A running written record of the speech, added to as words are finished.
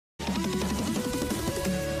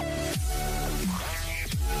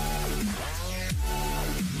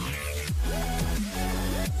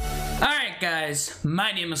guys,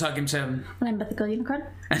 my name is Hakim Sim. And I'm Mythical Unicorn.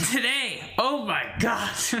 And today, oh my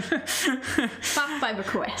god! Back by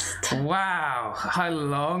request. Wow, how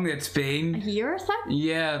long it's been. A year or so?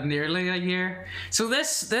 Yeah, nearly a year. So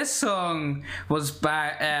this song was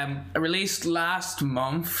released last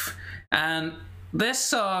month, and this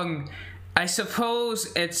song, I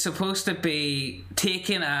suppose it's supposed to be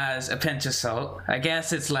taken as a pinch of salt. I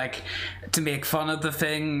guess it's like to make fun of the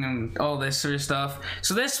thing and all this sort of stuff.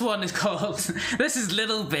 So this one is called, this is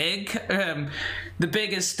Little Big, the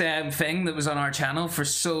biggest thing that was on our channel for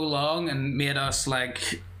so long and made us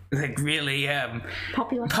like really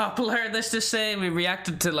popular, this to say. We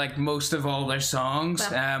reacted to like most of all their songs.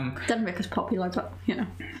 Well, didn't make us popular, but you know.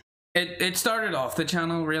 It started off the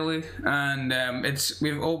channel really, and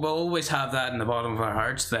we'll always have that in the bottom of our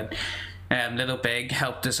hearts that Little Big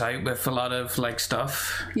helped us out with a lot of like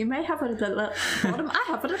stuff. You may have it at the bottom. I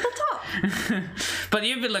have it at the top. But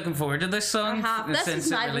you've been looking forward to this song. I have. This since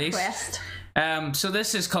is my it released. request. So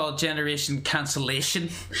this is called Generation Cancellation.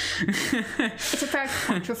 It's a very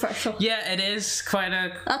controversial. Yeah, it is quite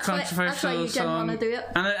a controversial that's why you didn't song. want to do it.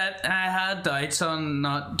 And I had doubts on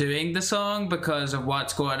not doing the song because of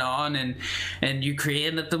what's going on in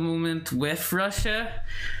Ukraine at the moment with Russia,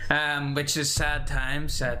 which is sad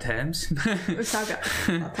times. It's all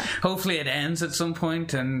good. Hopefully it ends at some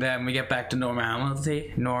point and we get back to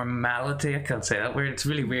normality. I can't say that word. It's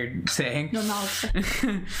really weird saying.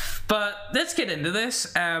 Normality. But let's get into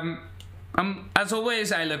this. As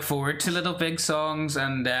always, I look forward to Little Big songs,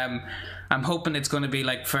 and I'm hoping it's going to be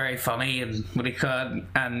like very funny and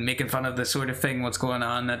and making fun of the sort of thing what's going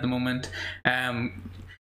on at the moment.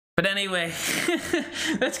 But anyway,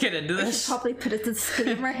 let's get into this. We should probably put a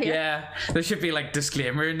disclaimer here. Yeah, there should be like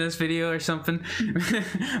disclaimer in this video or something.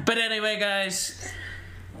 But anyway, guys,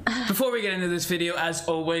 before we get into this video, as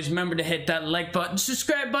always, remember to hit that like button,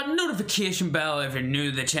 subscribe button, notification bell if you're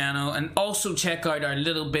new to the channel, and also check out our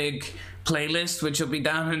Little Big playlist, which will be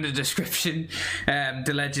down in the description,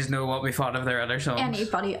 to let you know what we thought of their other songs.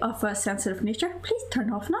 Anybody of a sensitive nature, please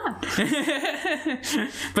turn off now.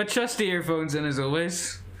 But trust the earphones in as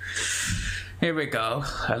always. Here we go,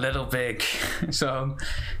 a Little Big song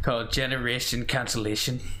called Generation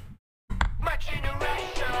Cancellation. My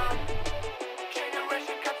generation,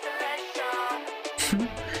 generation cancellation.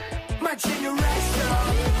 My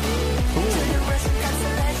generation, generation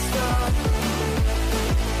cancellation.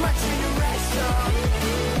 My generation,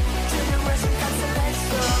 generation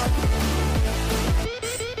cancellation.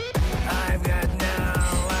 I've got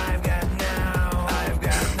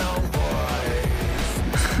no voice.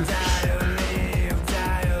 Die to live,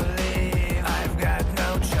 I've got no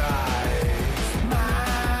choice. My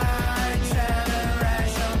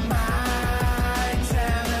generation,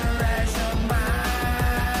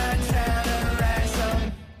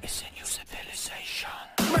 is a new civilization.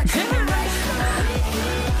 My generation,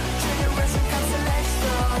 generation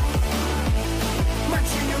cancellation. My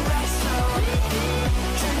generation,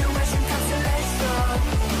 generation cancellation.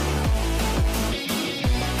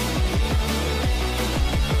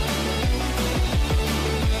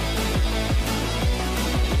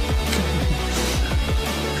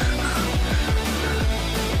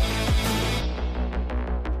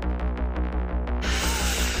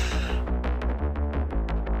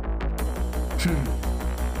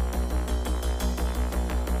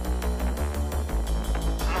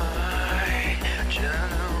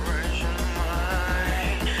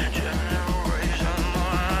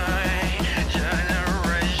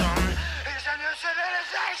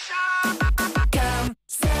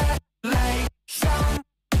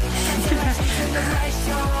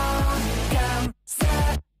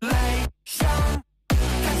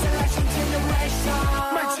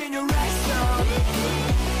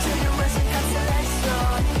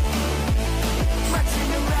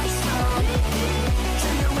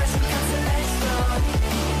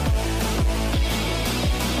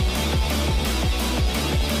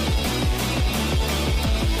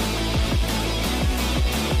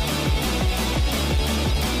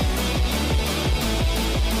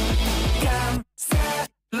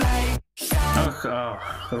 Oh,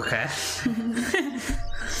 okay.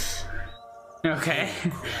 Okay.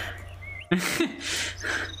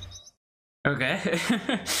 Okay.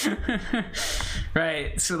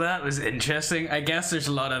 Right, so that was interesting. I guess there's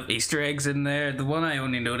a lot of Easter eggs in there. The one I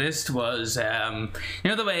only noticed was, you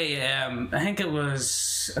know the way, I think it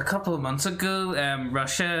was a couple of months ago,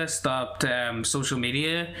 Russia stopped social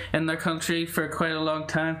media in their country for quite a long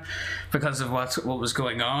time because of what was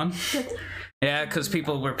going on. Yeah, because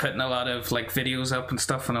people were putting a lot of like videos up and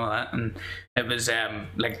stuff and all that, and it was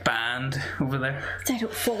like banned over there. I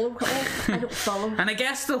don't follow at all. I don't follow. And I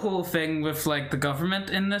guess the whole thing with like the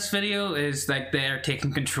government in this video is like they're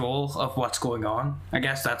taking control of what's going on. I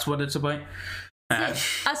guess that's what it's about.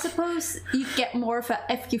 I suppose you get more of it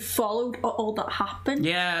if you followed all that happened.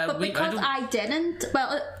 Yeah, but because I didn't,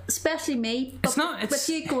 well, especially me. But with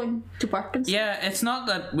you going to work and stuff. Yeah, it's not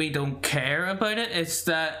that we don't care about it. It's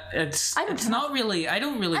that I don't really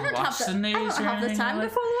watch the news. I don't have the time to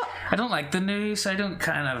follow it. I don't like the news. I don't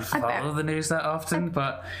kind of follow the news that often.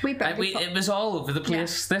 But it was all over the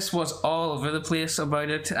place. Yeah. This was all over the place about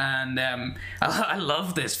it, and I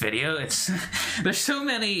love this video. There's so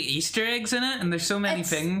many Easter eggs in it, and there's so many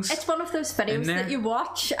things. It's one of those videos that you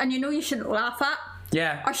watch and you know you shouldn't laugh at.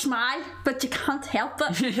 Yeah. Or smile, but you can't help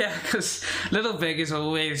it. Yeah, because Little Big is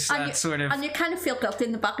always sort of... And you kind of feel guilty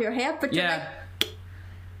in the back of your head, but you're like...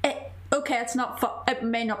 it's not it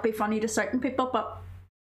may not be funny to certain people, but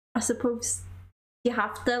I suppose you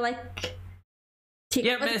have to, like... take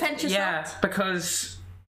it with a pinch of salt. Yeah, because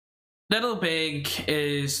Little Big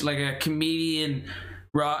is like a comedian...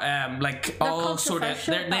 like all sort of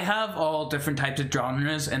they have all different types of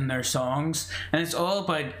genres in their songs, and it's all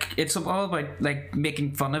about like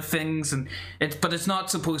making fun of things, and it's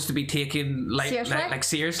not supposed to be taken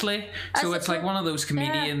seriously. So it's like one of those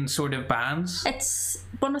comedian sort of bands. It's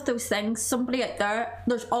one of those things. Somebody out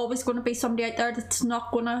there's always going to be somebody out there that's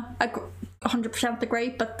not going to 100% agree,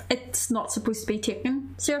 but it's not supposed to be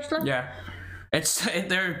taken seriously. Yeah.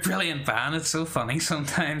 They're a brilliant band. It's so funny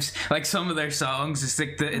sometimes. Like some of their songs, it's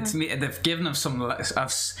like they've given us some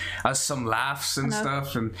laughs and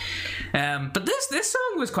stuff. And but this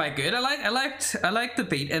song was quite good. I liked the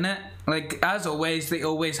beat in it. Like as always, they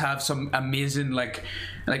always have some amazing like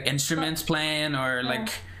instruments playing or like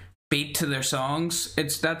beat to their songs.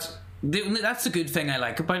 That's the good thing I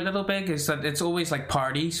like about Little Big, is that it's always like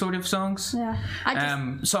party sort of songs. Yeah.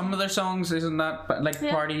 Some of their songs isn't that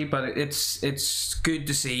party, but it's good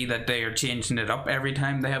to see that they are changing it up every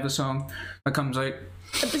time they have a song that comes out.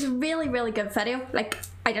 It was a really, really good video. Like,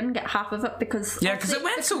 I didn't get half of it because... Yeah, because it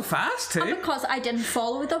went so fast too. And because I didn't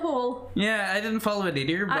follow the whole... Yeah, I didn't follow it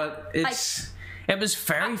either, but it was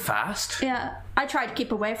very fast. Yeah, I tried to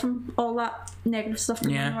keep away from all that negative stuff.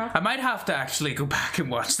 Yeah, I might have to actually go back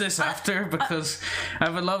and watch this after, because I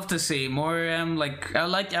would love to see more.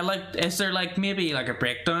 Is there like maybe like a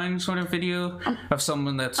breakdown sort of video of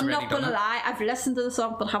someone that's I'm already not gonna lie, I've listened to the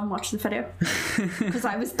song but haven't watched the video because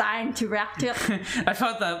I was dying to react to it. I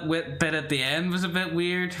thought that bit at the end was a bit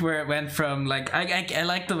weird, where it went from like I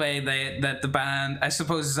like the way that the band, I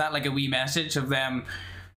suppose, is that like a wee message of them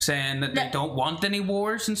saying that they don't want any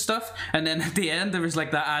wars and stuff, and then at the end there was like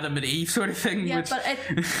that Adam and Eve sort of thing. Yeah, which but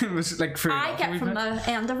it was like I get from the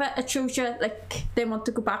end of it, it shows you like they want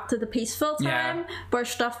to go back to the peaceful time where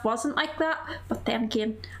stuff wasn't like that. But then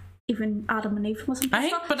again, even Adam and Eve wasn't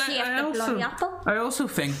peaceful. I also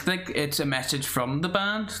think like it's a message from the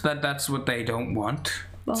band that that's what they don't want.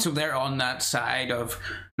 Well, so they're on that side of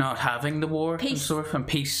not having the war and sort of, and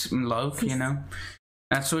peace and love, you know.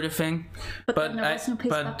 That sort of thing. But there was no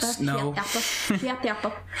peace back there. No. She had the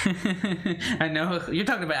apple. I know. You're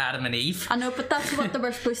talking about Adam and Eve. I know, but that's what they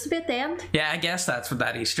were supposed to be at the end. Yeah, I guess that's what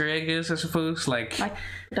that Easter egg is, I suppose. Like I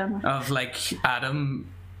don't know. Of like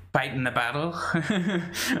Adam biting the battle.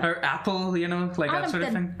 Or apple, you know, like Adam that sort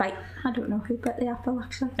of thing. Bite. I don't know who bit the apple,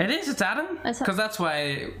 actually. It's Adam. Because that's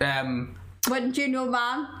why... Wouldn't you know,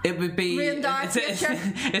 man? It would be.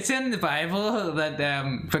 It's in the Bible that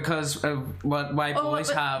because of why boys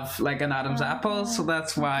have like an Adam's apple, so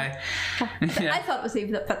that's why. Yeah. I thought it was Eve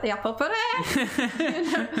that put the apple, but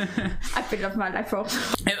I've been living my life wrong.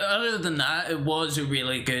 Other than that, it was a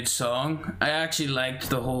really good song. I actually liked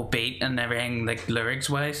the whole beat and everything, like lyrics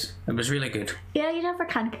wise. It was really good. Yeah, you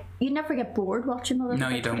never get bored watching all. No,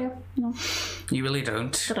 you don't. Video. No, you really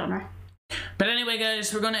don't. Good on her. But anyway,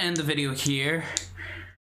 guys, we're going to end the video here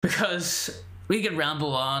because we could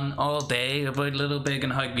ramble on all day about Little Big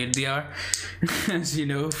and how good they are, as you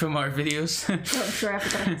know from our videos. I'm sure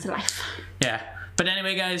everybody has a life. Yeah. But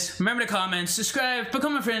anyway, guys, remember to comment, subscribe,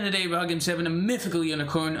 become a friend today, Watkins7, a mythical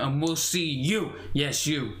unicorn, and we'll see you, yes,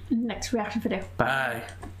 you, next reaction video. Bye.